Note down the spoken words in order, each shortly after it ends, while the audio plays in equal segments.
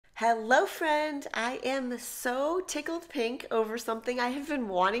Hello friend, I am so tickled pink over something I have been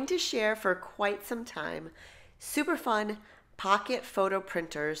wanting to share for quite some time. Super fun pocket photo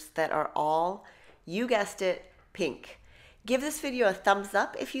printers that are all, you guessed it, pink. Give this video a thumbs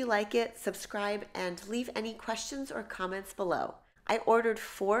up if you like it, subscribe, and leave any questions or comments below. I ordered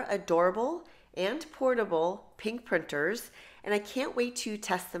 4 adorable and portable pink printers, and I can't wait to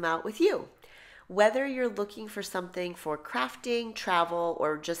test them out with you. Whether you're looking for something for crafting, travel,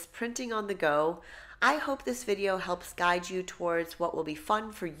 or just printing on the go, I hope this video helps guide you towards what will be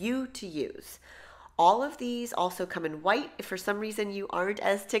fun for you to use. All of these also come in white if for some reason you aren't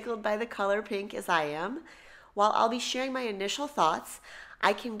as tickled by the color pink as I am. While I'll be sharing my initial thoughts,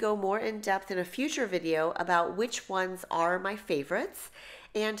 I can go more in depth in a future video about which ones are my favorites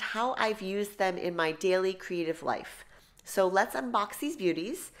and how I've used them in my daily creative life. So let's unbox these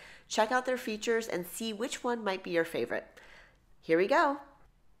beauties, check out their features, and see which one might be your favorite. Here we go.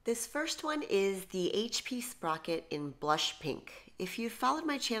 This first one is the HP Sprocket in Blush Pink. If you've followed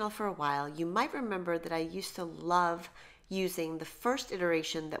my channel for a while, you might remember that I used to love using the first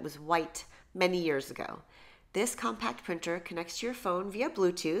iteration that was white many years ago. This compact printer connects to your phone via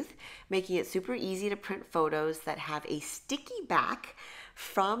Bluetooth, making it super easy to print photos that have a sticky back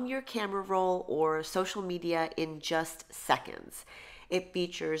from your camera roll or social media in just seconds. It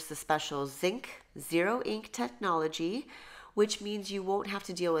features the special Zinc Zero Ink technology, which means you won't have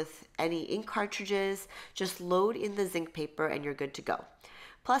to deal with any ink cartridges. Just load in the zinc paper and you're good to go.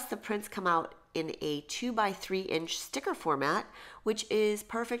 Plus, the prints come out in a 2x3-inch sticker format, which is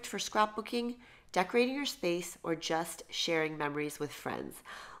perfect for scrapbooking, decorating your space, or just sharing memories with friends.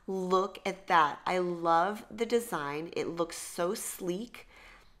 Look at that. I love the design. It looks so sleek.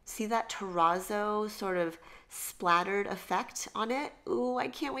 See that terrazzo sort of splattered effect on it? Ooh, I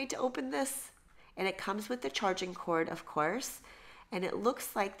can't wait to open this. And it comes with the charging cord, of course. And it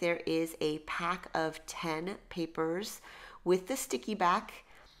looks like there is a pack of 10 papers with the sticky back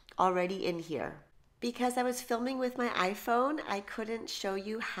already in here. Because I was filming with my iPhone, I couldn't show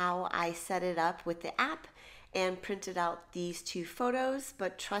you how I set it up with the app and printed out these 2 photos,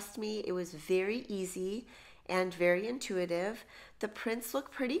 but trust me, it was very easy and very intuitive. The prints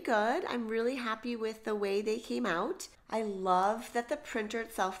look pretty good. I'm really happy with the way they came out. I love that the printer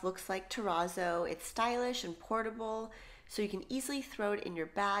itself looks like terrazzo. It's stylish and portable, so you can easily throw it in your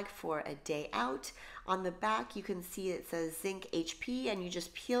bag for a day out. On the back, you can see it says Zinc HP, and you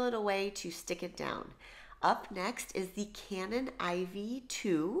just peel it away to stick it down. Up next is the Canon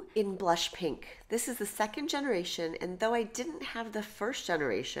IV2 in Blush Pink. This is the 2nd generation, and though I didn't have the 1st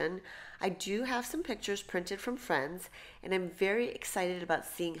generation, I do have some pictures printed from friends, and I'm very excited about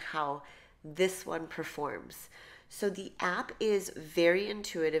seeing how this one performs. So the app is very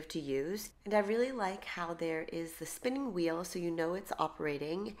intuitive to use, and I really like how there is the spinning wheel so you know it's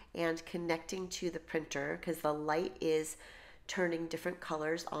operating and connecting to the printer because the light is turning different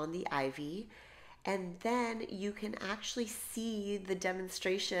colors on the IV. And then you can actually see the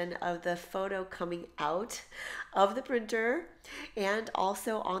demonstration of the photo coming out of the printer and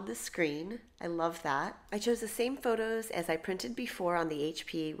also on the screen. I love that. I chose the same photos as I printed before on the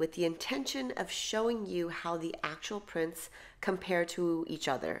HP with the intention of showing you how the actual prints compare to each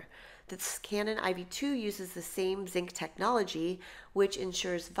other. This Canon IV2 uses the same zinc technology, which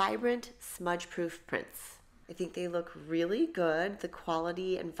ensures vibrant, smudge-proof prints. I think they look really good. The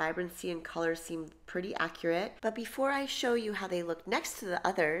quality and vibrancy and color seem pretty accurate. But before I show you how they look next to the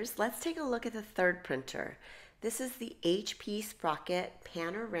others, let's take a look at the 3rd printer. This is the HP Sprocket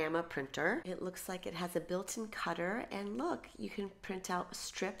Panorama printer. It looks like it has a built-in cutter, and look, you can print out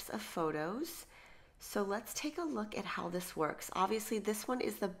strips of photos. So let's take a look at how this works. Obviously, this one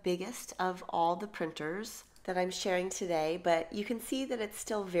is the biggest of all the printers that I'm sharing today, but you can see that it's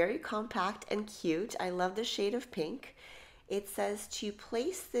still very compact and cute. I love the shade of pink. It says to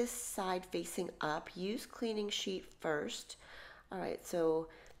place this side facing up, use cleaning sheet first. All right, so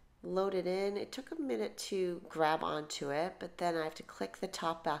load it in. It took a minute to grab onto it, but then I have to click the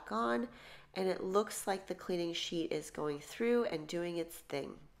top back on, and it looks like the cleaning sheet is going through and doing its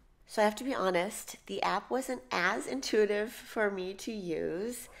thing. So I have to be honest, the app wasn't as intuitive for me to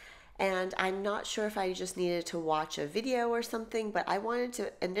use. And I'm not sure if I just needed to watch a video or something, but I wanted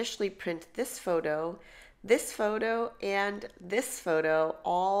to initially print this photo, and this photo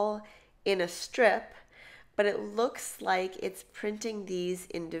all in a strip, but it looks like it's printing these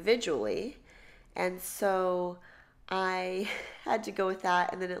individually. And so I had to go with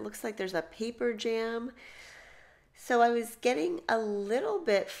that. And then it looks like there's a paper jam. So I was getting a little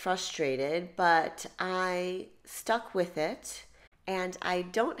bit frustrated, but I stuck with it. And I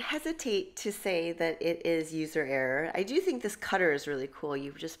don't hesitate to say that it is user error. I do think this cutter is really cool.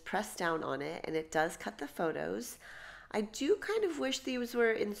 You just press down on it and it does cut the photos. I do kind of wish these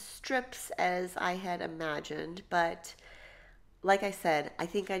were in strips as I had imagined, but like I said, I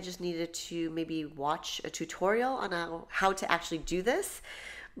think I just needed to maybe watch a tutorial on how to actually do this,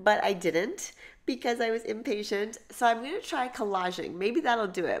 but I didn't because I was impatient. So I'm going to try collaging. Maybe that'll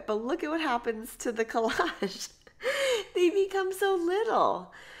do it, but look at what happens to the collage. They become so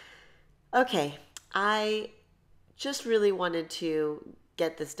little. Okay, I just really wanted to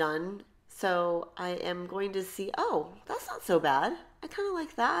get this done. So I am going to see, oh, that's not so bad. I kind of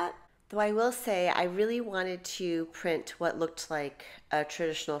like that. Though I will say I really wanted to print what looked like a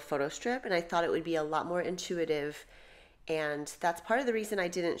traditional photo strip, and I thought it would be a lot more intuitive. And that's part of the reason I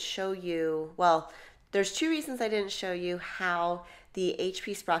didn't show you, well, there's two reasons I didn't show you how the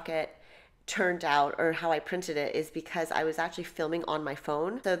HP sprocket turned out or how I printed it is because I was actually filming on my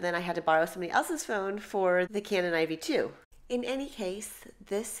phone. So then I had to borrow somebody else's phone for the Canon IV2. In any case,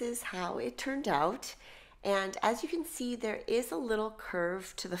 this is how it turned out. And as you can see, there is a little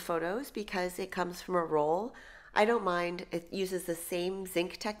curve to the photos because it comes from a roll. I don't mind. It uses the same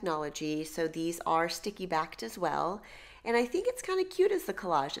zinc technology, so these are sticky backed as well. And I think it's kind of cute as the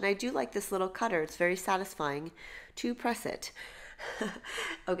collage. And I do like this little cutter. It's very satisfying to press it.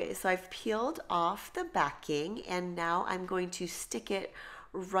 Okay, so I've peeled off the backing and now I'm going to stick it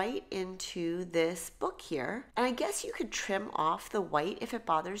right into this book here. And I guess you could trim off the white if it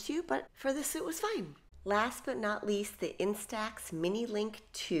bothers you, but for this it was fine. Last but not least, the Instax Mini Link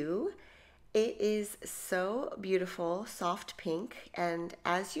 2. It is so beautiful, soft pink, and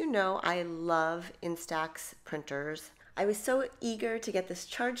as you know, I love Instax printers. I was so eager to get this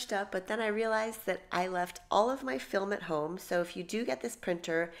charged up, but then I realized that I left all of my film at home, so if you do get this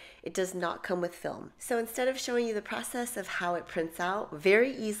printer, it does not come with film. So instead of showing you the process of how it prints out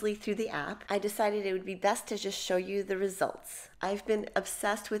very easily through the app, I decided it would be best to just show you the results. I've been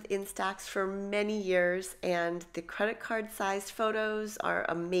obsessed with Instax for many years, and the credit card sized photos are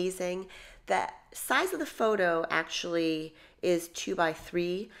amazing. The size of the photo actually is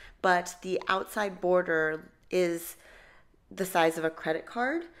 2x3, but the outside border is the size of a credit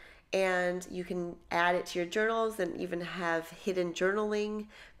card, and you can add it to your journals and even have hidden journaling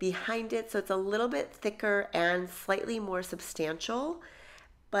behind it. So it's a little bit thicker and slightly more substantial,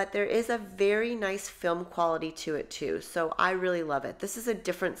 but there is a very nice film quality to it too. So I really love it. This is a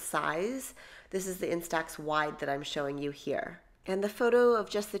different size. This is the Instax wide that I'm showing you here. And the photo of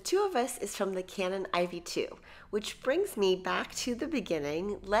just the two of us is from the Canon IV2, which brings me back to the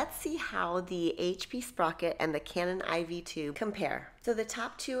beginning. Let's see how the HP sprocket and the Canon IV2 compare. So the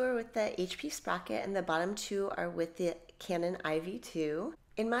top two are with the HP sprocket and the bottom two are with the Canon IV2.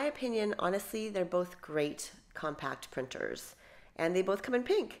 In my opinion, honestly, they're both great compact printers and they both come in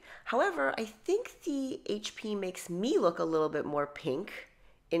pink. However, I think the HP makes me look a little bit more pink.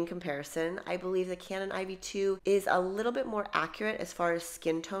 In comparison, I believe the Canon IV2 is a little bit more accurate as far as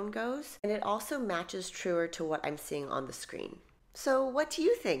skin tone goes, and it also matches truer to what I'm seeing on the screen. So what do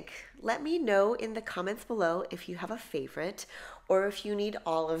you think? Let me know in the comments below if you have a favorite or if you need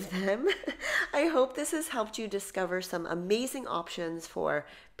all of them. I hope this has helped you discover some amazing options for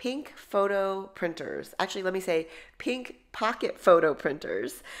pink photo printers. Actually, let me say pink pocket photo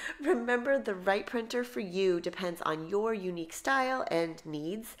printers. Remember, the right printer for you depends on your unique style and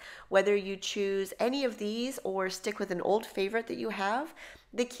needs. Whether you choose any of these or stick with an old favorite that you have,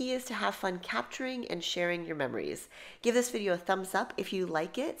 the key is to have fun capturing and sharing your memories. Give this video a thumbs up if you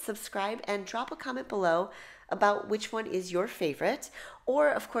like it, subscribe, and drop a comment below about which one is your favorite, or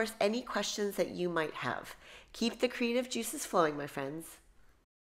of course any questions that you might have. Keep the creative juices flowing, my friends.